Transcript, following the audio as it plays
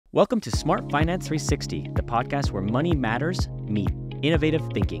Welcome to Smart Finance 360, the podcast where money matters meet innovative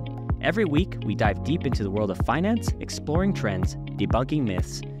thinking. Every week, we dive deep into the world of finance, exploring trends, debunking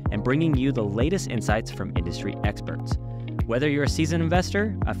myths, and bringing you the latest insights from industry experts. Whether you're a seasoned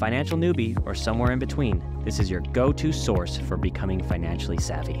investor, a financial newbie, or somewhere in between, this is your go-to source for becoming financially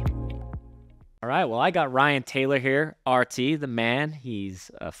savvy. All right, well, I got Ryan Taylor here, RT, the man.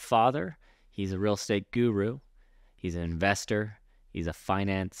 He's a father. He's a real estate guru. He's an investor. He's a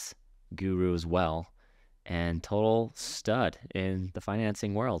finance guru as well, and total stud in the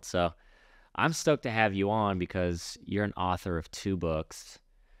financing world. So I'm stoked to have you on because you're an author of 2 books,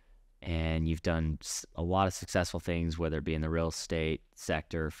 and you've done a lot of successful things, whether it be in the real estate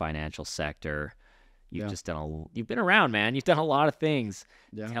sector, financial sector. You've been around, man. You've done a lot of things.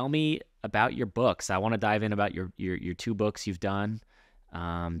 Yeah. Tell me about your books. I want to dive in about your 2 books you've done.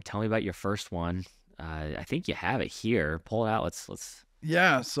 Tell me about your first one. I think you have it here. Pull it out. Let's.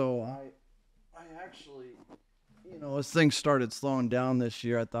 Yeah. So I actually, as things started slowing down this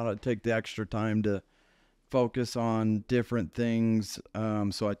year, I thought I'd take the extra time to focus on different things.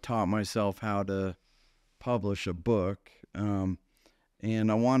 So I taught myself how to publish a book. And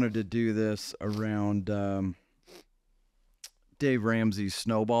I wanted to do this around Dave Ramsey's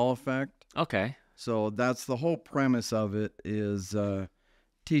Snowball effect. Okay. So that's the whole premise of it is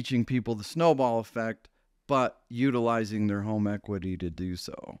teaching people the snowball effect, but utilizing their home equity to do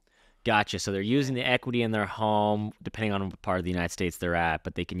so. Gotcha. So they're using the equity in their home, depending on what part of the United States they're at,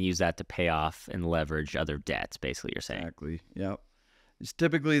 but they can use that to pay off and leverage other debts, basically, you're saying. Exactly. Yep. It's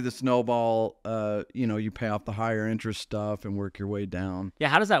typically the snowball, you pay off the higher interest stuff and work your way down. Yeah,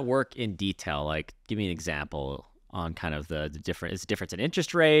 how does that work in detail? Like, give me an example on kind of the difference in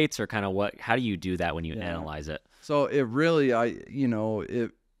interest rates, or kind of how do you do that when you analyze it? So it really,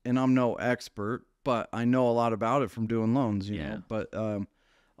 and I'm no expert, but I know a lot about it from doing loans, you know, but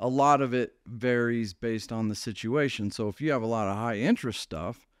a lot of it varies based on the situation. So if you have a lot of high interest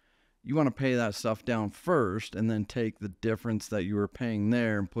stuff, you want to pay that stuff down first and then take the difference that you were paying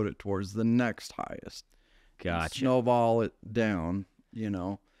there and put it towards the next highest. Gotcha. Snowball it down,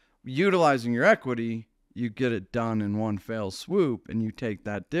 utilizing your equity. You get it done in one fell swoop, and you take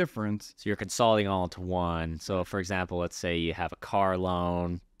that difference. So you're consolidating all into one. So, for example, let's say you have a car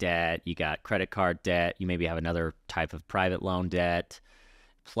loan debt, you got credit card debt, you maybe have another type of private loan debt,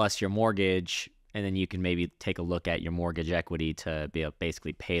 plus your mortgage, and then you can maybe take a look at your mortgage equity to be able to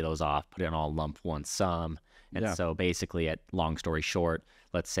basically pay those off, put it in all lump one sum. And so basically, long story short,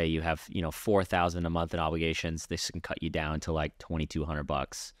 let's say you have $4,000 a month in obligations. This can cut you down to like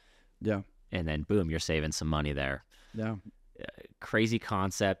 $2,200. Yeah. And then, boom, you're saving some money there. Yeah. Crazy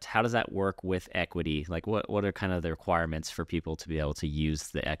concept. How does that work with equity? Like, what are kind of the requirements for people to be able to use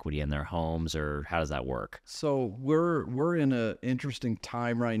the equity in their homes, or how does that work? So we're in an interesting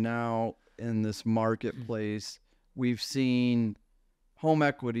time right now in this marketplace. We've seen home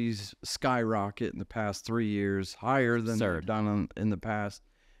equities skyrocket in the past 3 years, higher than they've done in the past.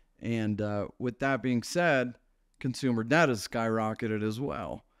 And with that being said, consumer debt has skyrocketed as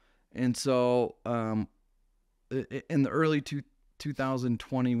well. And so in the early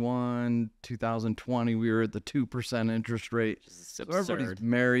 2021, 2020, we were at the 2% interest rate. So everybody's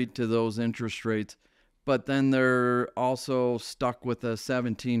married to those interest rates. But then they're also stuck with a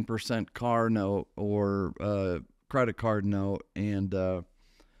 17% car note or credit card note. And they're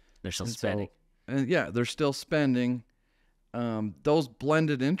still spending. They're still spending. Those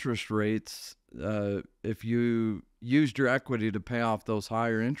blended interest rates, if you used your equity to pay off those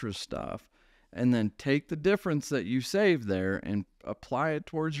higher interest stuff, and then take the difference that you save there and apply it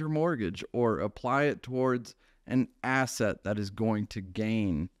towards your mortgage or apply it towards an asset that is going to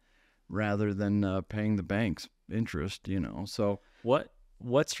gain rather than paying the bank's interest, So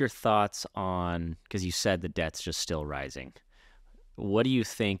what's your thoughts on, because you said the debt's just still rising. What do you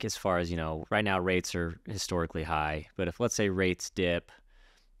think as far as, right now rates are historically high, but if let's say rates dip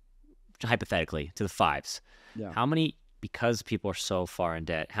hypothetically to the 5s, how many, because people are so far in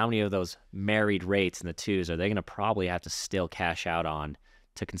debt, how many of those married rates in the 2s are they going to probably have to still cash out on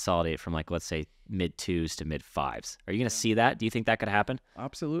to consolidate from, like, let's say mid 2s to mid 5s? Are you going to see that? Do you think that could happen?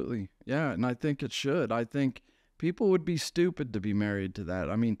 Absolutely. Yeah. And I think it should. I think people would be stupid to be married to that.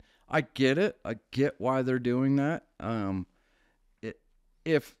 I mean, I get it. I get why they're doing that.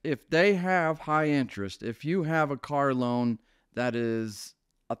 If they have high interest, if you have a car loan that is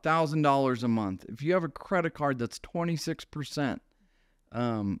 $1,000 a month, if you have a credit card that's 26%,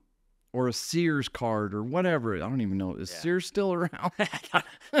 or a Sears card or whatever. I don't even know. Is Sears still around?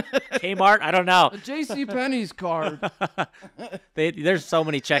 Kmart? I don't know. A JCPenney's card. There's so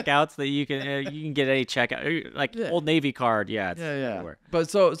many checkouts that you can get any checkout, like Old Navy card. Yeah, it's everywhere. But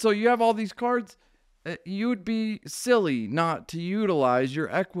so you have all these cards. You would be silly not to utilize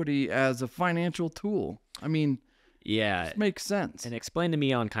your equity as a financial tool. I mean, it makes sense. And explain to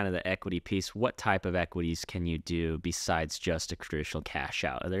me on kind of the equity piece, what type of equities can you do besides just a traditional cash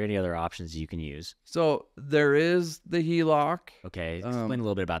out? Are there any other options you can use? So there is the HELOC. Okay, explain a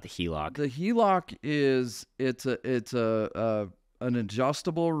little bit about the HELOC. The HELOC is an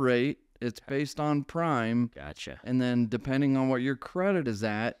adjustable rate. It's based on prime. Gotcha. And then depending on what your credit is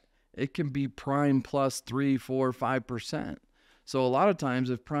at, it can be prime plus 3, 4, 5%. So a lot of times,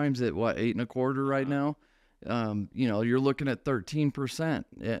 if prime's at 8.25 right now, you're looking at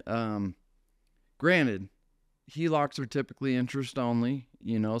 13%. Granted, HELOCs are typically interest only,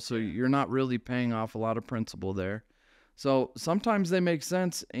 so you're not really paying off a lot of principal there. So sometimes they make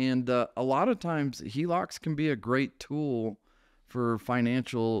sense, and a lot of times HELOCs can be a great tool for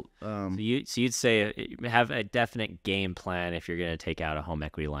financial. So you'd say have a definite game plan if you're going to take out a home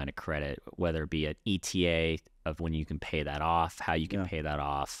equity line of credit, whether it be an ETA of when you can pay that off, how you can pay that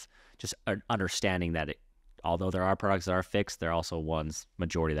off, just understanding that although there are products that are fixed, there are also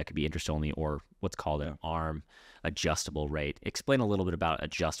majority that could be interest only or what's called an ARM, adjustable rate. Explain a little bit about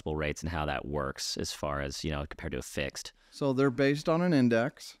adjustable rates and how that works as far as, compared to a fixed. So they're based on an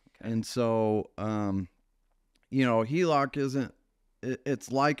index. Okay. And so, HELOC isn't,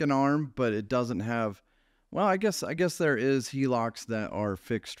 it's like an ARM, but it doesn't have, well, I guess there is HELOCs that are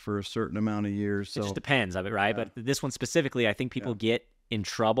fixed for a certain amount of years. So it just depends of it, right? Yeah. But this one specifically, I think people get in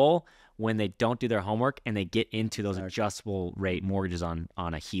trouble when they don't do their homework and they get into those adjustable rate mortgages on a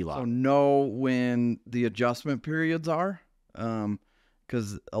HELOC. So know when the adjustment periods are,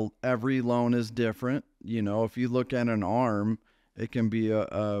 because every loan is different. If you look at an ARM, it can be a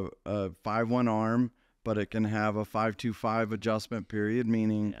 5/1 ARM, but it can have a 5/25 adjustment period,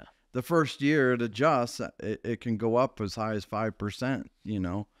 meaning the first year it adjusts, it can go up as high as 5%,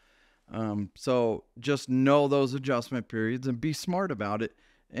 So just know those adjustment periods and be smart about it.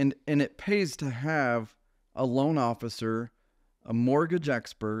 And it pays to have a loan officer, a mortgage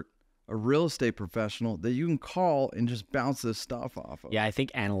expert, a real estate professional that you can call and just bounce this stuff off of. Yeah, I think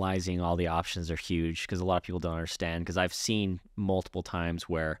analyzing all the options are huge because a lot of people don't understand, because I've seen multiple times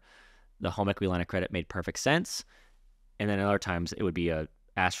where the home equity line of credit made perfect sense, and then other times it would be a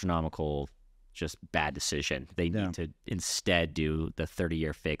astronomical, just bad decision. They need to instead do the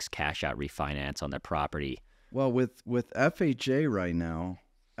 30-year fixed cash out refinance on their property. Well, with FHA right now,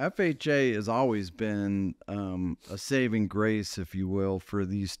 FHA has always been a saving grace, if you will, for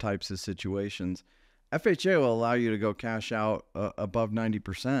these types of situations. FHA will allow you to go cash out above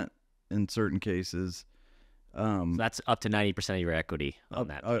 90% in certain cases. So that's up to 90% of your equity on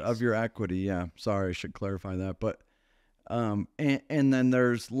that piece. Of your equity, yeah. Sorry, I should clarify that. But and then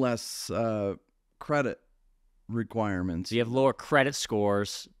there's less credit requirements. So you have lower credit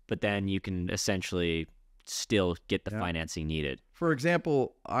scores, but then you can essentially still get the financing needed. For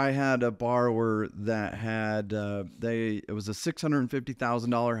example, I had a borrower that had it was a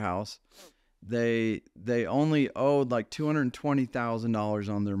 $650,000 house. They only owed like $220,000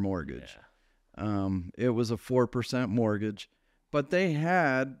 on their mortgage. It was a 4% mortgage, but they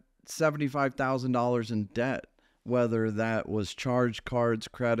had $75,000 in debt, whether that was charge cards,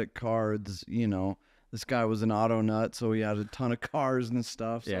 credit cards. This guy was an auto nut, so he had a ton of cars and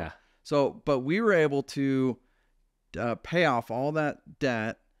stuff. So, but we were able to pay off all that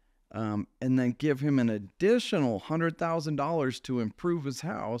debt, and then give him an additional $100,000 to improve his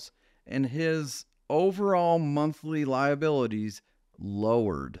house, and his overall monthly liabilities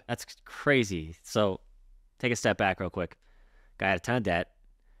lowered. That's crazy. So take a step back real quick. Guy had a ton of debt.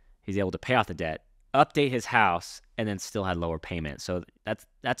 He's able to pay off the debt, update his house, and then still had lower payments. So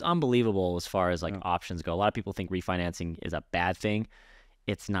that's unbelievable as far as options go. A lot of people think refinancing is a bad thing.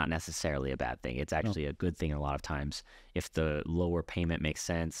 It's not necessarily a bad thing. It's actually a good thing a lot of times if the lower payment makes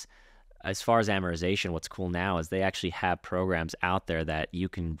sense. As far as amortization, what's cool now is they actually have programs out there that you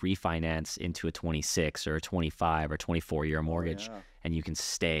can refinance into a 26 or a 25 or 24-year mortgage, and you can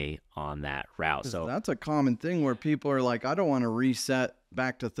stay on that route. So that's a common thing where people are like, I don't want to reset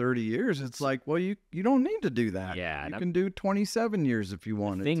back to 30 years. It's like, well, you don't need to do that. Yeah, you can do 27 years if you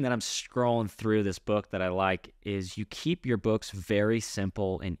want. The thing that I'm scrolling through this book that I like is you keep your books very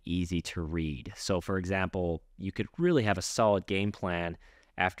simple and easy to read. So, for example, you could really have a solid game plan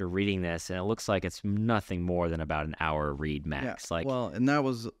after reading this, and it looks like it's nothing more than about an hour read max. Well, and that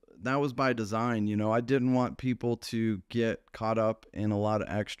was that was by design. You know, I didn't want people to get caught up in a lot of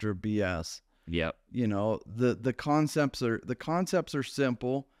extra BS. Yep. You know, the concepts are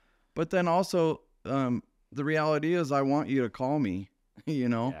simple, but then also the reality is I want you to call me. You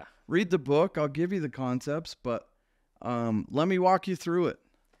know, read the book. I'll give you the concepts, but let me walk you through it.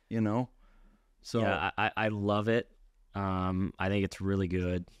 You know, so yeah, I love it. I think it's really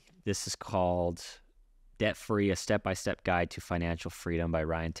good. This is called Debt Free: A Step-by-Step Guide to Financial Freedom by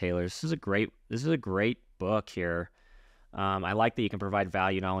Ryan Taylor. This is a great book here. I like that you can provide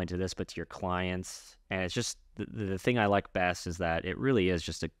value not only to this but to your clients. And it's just the thing I like best is that it really is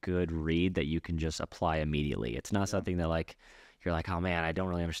just a good read that you can just apply immediately. It's not something that like you're like, oh man, I don't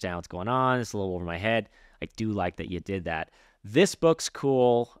really understand what's going on. It's a little over my head. I do like that you did that. This book's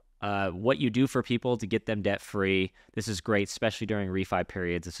cool. What you do for people to get them debt free. This is great, especially during refi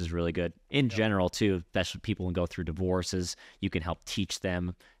periods. This is really good in general too, especially people who go through divorces. You can help teach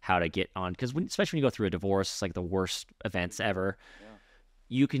them how to get on, because especially when you go through a divorce, it's like the worst events ever. Yeah.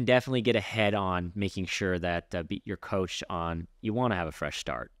 You can definitely get ahead on making sure that you're coached on, you want to have a fresh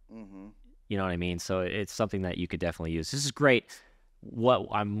start. Mm-hmm. You know what I mean? So it's something that you could definitely use. This is great. What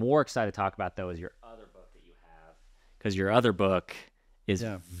I'm more excited to talk about though is your other book that you have, because your other book is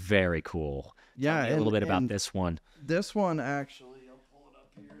very cool. Yeah, Tell me a little bit about this one. This one, actually, I'll pull it up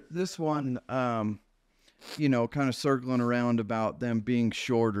here. This one, you know, kind of circling around about them being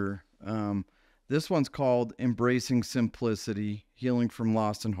shorter. This one's called Embracing Simplicity, Healing from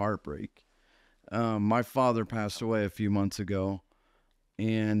Loss and Heartbreak. My father passed away a few months ago,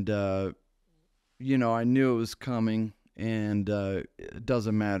 and, you know, I knew it was coming, and it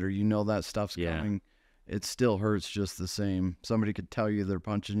doesn't matter. You know that stuff's coming. It still hurts just the same. Somebody could tell you they're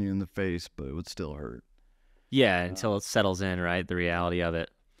punching you in the face, but it would still hurt. Yeah, until it settles in, right? The reality of it.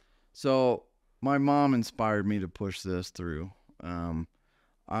 So my mom inspired me to push this through.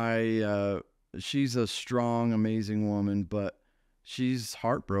 She's a strong, amazing woman, but she's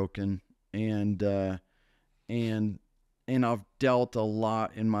heartbroken, and I've dealt a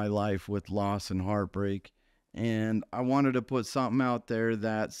lot in my life with loss and heartbreak, and I wanted to put something out there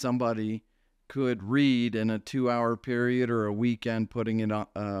that somebody could read in a 2-hour period or a weekend, putting it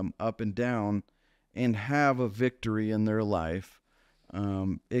up and down, and have a victory in their life.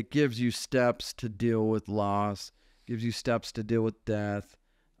 It gives you steps to deal with loss, gives you steps to deal with death,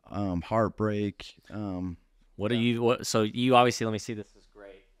 heartbreak. So you obviously, let me see, this is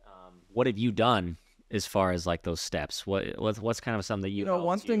great. What have you done as far as like those steps? What's kind of something that you know,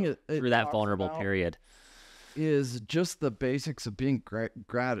 one thing it through that vulnerable period is just the basics of being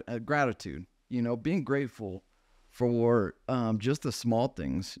gratitude. You know, being grateful for just the small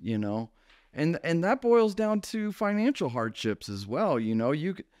things, you know, and that boils down to financial hardships as well. You know,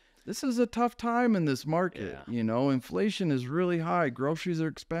 this is a tough time in this market. Yeah. You know, inflation is really high. Groceries are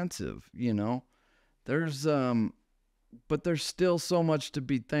expensive. You know, but there's still so much to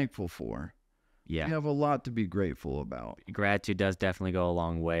be thankful for. Yeah, we have a lot to be grateful about. Gratitude does definitely go a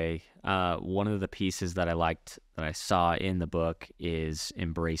long way. One of the pieces that I liked that I saw in the book is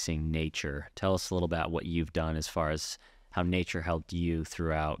embracing nature. Tell us a little about what you've done as far as how nature helped you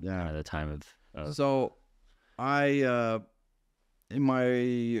throughout the time of. So, I in my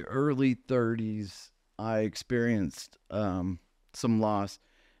early 30s, I experienced some loss,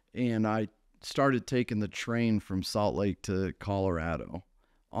 and I started taking the train from Salt Lake to Colorado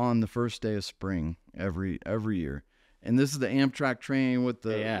on the first day of spring every year. And this is the Amtrak train with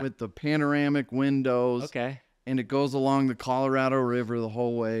the panoramic windows. Okay. And it goes along the Colorado River the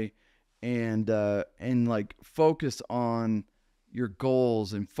whole way, and like focus on your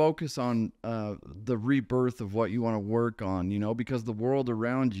goals and focus on the rebirth of what you want to work on, you know, because the world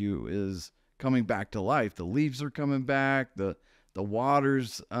around you is coming back to life. The leaves are coming back, the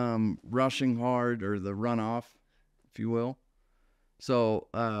water's rushing hard, or the runoff, if you will. So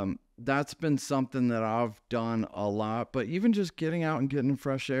that's been something that I've done a lot, but even just getting out and getting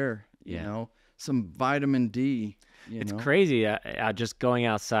fresh air, you know, some vitamin D. It's crazy. Just going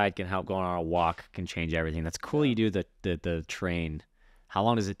outside can help. Going on a walk can change everything. That's cool. You do the train. How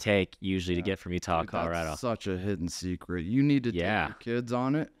long does it take usually to get from Utah to Colorado? That's such a hidden secret. You need to take your kids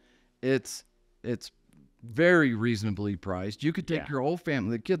on it. It's very reasonably priced. You could take your whole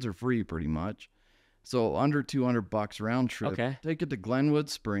family. The kids are free pretty much. So under $200 round trip. Okay. Take it to Glenwood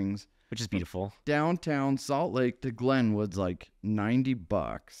Springs, which is beautiful. Downtown Salt Lake to Glenwood's like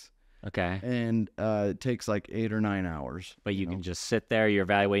 $90. Okay. And it takes like 8 or 9 hours. But you can just sit there. You're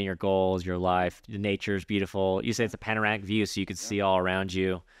evaluating your goals, your life. The nature's beautiful. You say it's a panoramic view, so you can see all around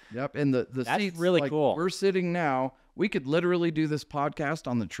you. Yep. And the That's seats, really like cool. We're sitting now. We could literally do this podcast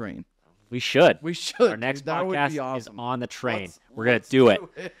on the train. We should. We should. Our next That would podcast be awesome. is on the train. We're Let's gonna do it.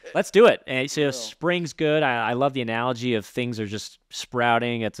 it. Let's do it. And so spring's good. I love the analogy of things are just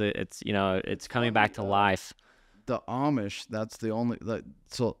sprouting. It's coming back to life. The Amish, that's the only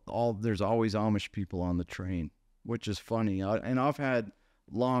there's always Amish people on the train, which is funny. And I've had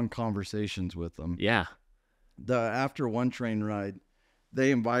long conversations with them. Yeah. After one train ride,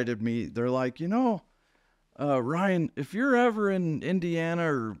 they invited me. They're like, Ryan, if you're ever in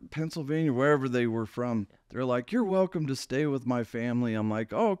Indiana or Pennsylvania, wherever they were from, they're like, you're welcome to stay with my family. I'm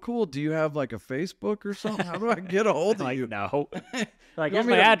like, oh, cool. Do you have like a Facebook or something? How do I get a hold of you? No. Like, here's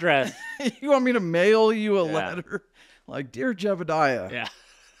my address. You want me to mail you a letter? Like, dear Jebediah, yeah.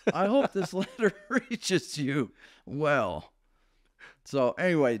 I hope this letter reaches you well. So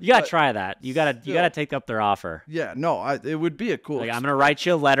anyway, you gotta try that. You gotta take up their offer. Yeah, no, it would be a cool. Like, I'm gonna write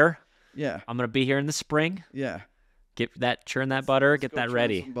you a letter. Yeah. I'm gonna be here in the spring. Yeah. Churn that butter, get that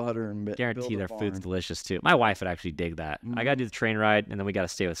ready. Some butter and guarantee their food's delicious too. My wife would actually dig that. I gotta do the train ride, and then we gotta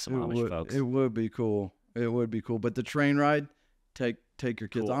stay with some Amish folks. It would be cool. It would be cool. But the train ride, take your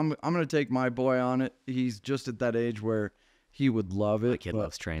kids. Cool. I'm gonna take my boy on it. He's just at that age where he would love it. My kid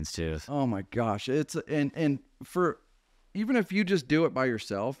loves trains too. Oh my gosh, it's and for even if you just do it by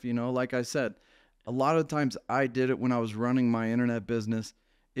yourself, like I said, a lot of times I did it when I was running my internet business.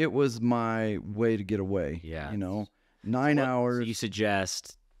 It was my way to get away. Yeah. 9 hours. So you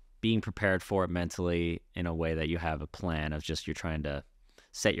suggest being prepared for it mentally in a way that you have a plan of just you're trying to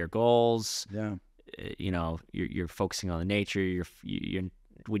set your goals. Yeah. You're focusing on the nature. You're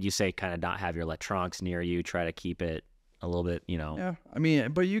would you say kind of not have your electronics near you? Try to keep it a little bit, Yeah, I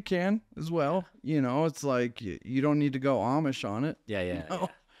mean, but you can as well. It's like you don't need to go Amish on it. Yeah, yeah. Yeah.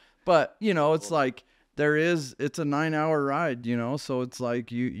 But it's like it's a 9-hour ride. So it's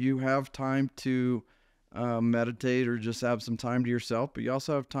like you have time to meditate or just have some time to yourself, but you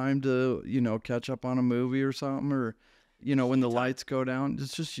also have time to catch up on a movie or something, or when the lights go down.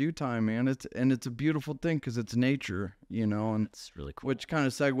 It's just you time, man. It's a beautiful thing because it's nature, and it's really cool. Which kind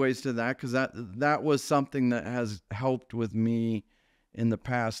of segues to that, because that was something that has helped with me in the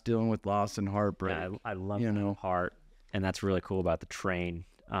past dealing with loss and heartbreak. Yeah, I love that part, and that's really cool about the train.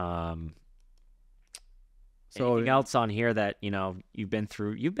 So anything else on here that you've been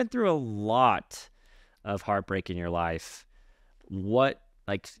through? You've been through a lot of heartbreak in your life. What,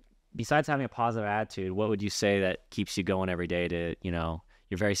 like, besides having a positive attitude, what would you say that keeps you going every day to, you're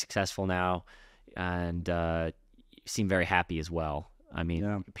very successful now, and you seem very happy as well. I mean,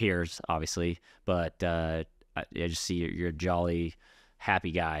 yeah. Peers, obviously, but I just see you're a jolly,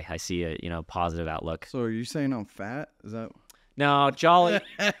 happy guy. I see a positive outlook. So are you saying I'm fat? Is that? No, jolly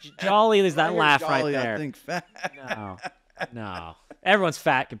is that laugh jolly, right there. I think fat. No. Everyone's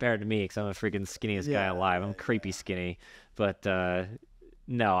fat compared to me because I'm a freaking skinniest guy alive. I'm creepy skinny. But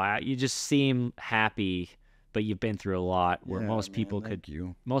no, you just seem happy, but you've been through a lot where most people could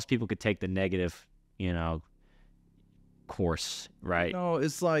take the negative, course, right? No,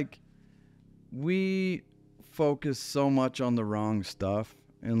 it's like we focus so much on the wrong stuff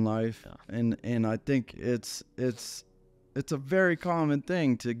in life, and I think it's a very common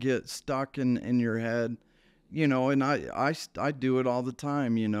thing to get stuck in your head. And I do it all the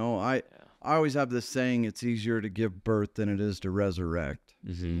time. I always have this saying: it's easier to give birth than it is to resurrect.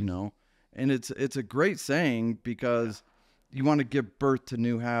 Mm-hmm. And it's a great saying because you want to give birth to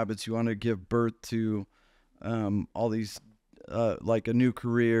new habits. You want to give birth to all these like a new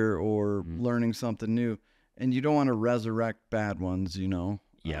career or learning something new, and you don't want to resurrect bad ones.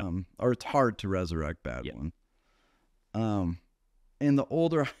 Yeah. Or it's hard to resurrect bad ones. And the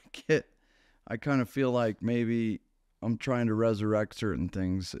older I get, I kind of feel like maybe I'm trying to resurrect certain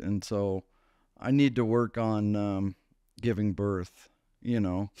things. And so I need to work on giving birth,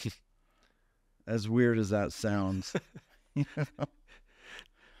 as weird as that sounds.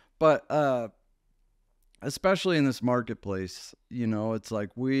 But especially in this marketplace, it's like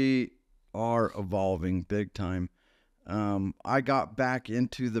we are evolving big time. I got back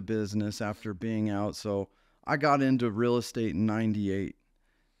into the business after being out. So I got into real estate in 98.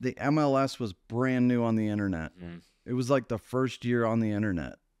 The MLS was brand new on the internet. It was like the first year on the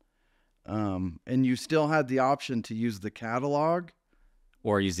internet. And you still had the option to use the catalog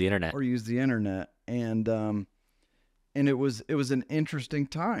or use the internet. And it was an interesting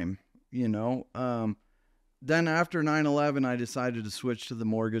time, Then after 9/11, I decided to switch to the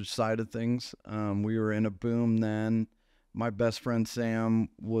mortgage side of things. We were in a boom then. My best friend Sam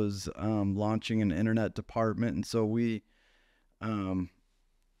was launching an internet department, and so we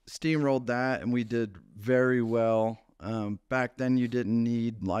steamrolled that, and we did very well. Back then, you didn't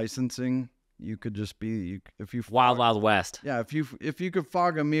need licensing. you could just be if you Wild West. Yeah, if you could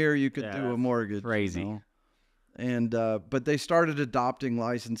fog a mirror, you could do a mortgage. Crazy. You know? And but they started adopting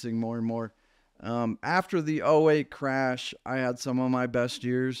licensing more and more. After the '08 crash, I had some of my best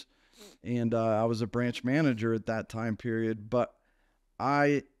years, and I was a branch manager at that time period. But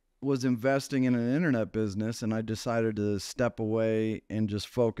I was investing in an internet business, and I decided to step away and just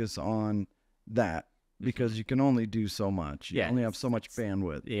focus on that, because you can only do so much. You only have so much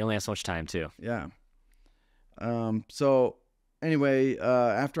bandwidth. You only have so much time too. Yeah. So anyway,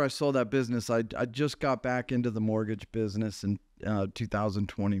 after I sold that business, I just got back into the mortgage business in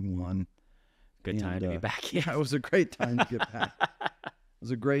 2021. Good time to be back. Yeah, it was a great time to get back. It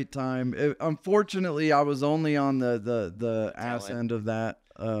was a great time. Unfortunately, I was only on the ass end of that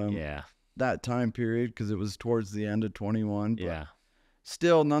that time period, because it was towards the end of 21. But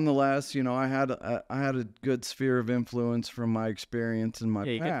still, nonetheless, you know, I had a good sphere of influence from my experience in my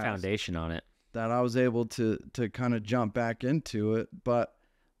past. Good foundation on it. That I was able to kind of jump back into it. But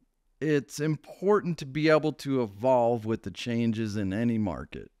it's important to be able to evolve with the changes in any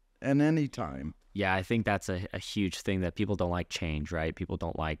market and any time. Yeah, I think that's a huge thing, that people don't like change, right? People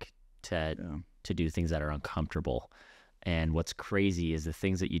don't like to do things that are uncomfortable. And what's crazy is the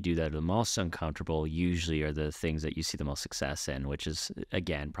things that you do that are the most uncomfortable usually are the things that you see the most success in, which is,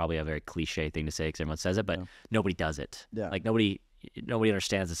 again, probably a very cliche thing to say because everyone says it, but nobody does it. Yeah. Like nobody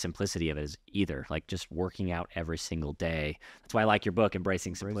understands the simplicity of it either. Like just working out every single day. That's why I like your book,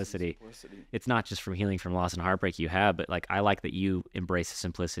 Embracing Simplicity. It's not just from healing from loss and heartbreak you have, but like I like that you embrace the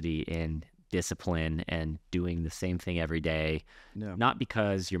simplicity in discipline and doing the same thing every day. Not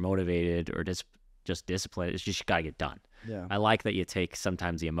because you're motivated or just discipline. It's just you gotta get done. I like that you take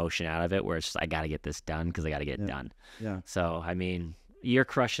sometimes the emotion out of it, where it's just I gotta get this done because I gotta get it done. So I mean, you're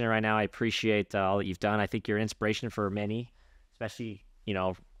crushing it right now. I appreciate all that you've done. I think you're an inspiration for many, especially, you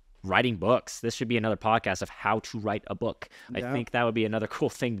know, writing books. This should be another podcast of how to write a book. I think that would be another cool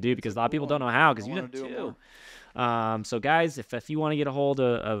thing to do, because a lot of people don't know how, because you do too. So guys, if you want to get a hold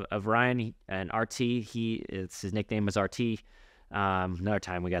of Ryan and RT, his nickname is RT. Another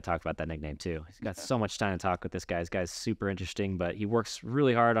time we got to talk about that nickname too. He's got so much time to talk with this guy. This guy's super interesting, but he works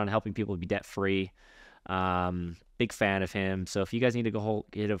really hard on helping people be debt free. Big fan of him. So if you guys need to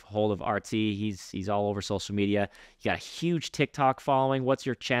get a hold of RT, he's all over social media. You got a huge TikTok following. What's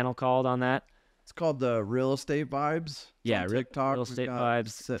your channel called on that? It's called the Real Estate Vibes. Yeah, TikTok. Real Estate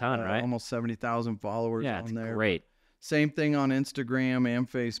Vibes. Ton, right? Almost 70,000 followers on there. Great. Same thing on Instagram and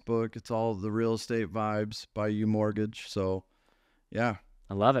Facebook. It's all the Real Estate Vibes by U Mortgage. So, yeah.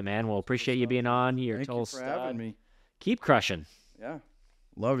 I love it, man. Well, appreciate you being on. Thank you for having me. Keep crushing. Yeah.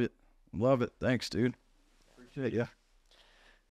 Love it. Love it. Thanks, dude. Appreciate you.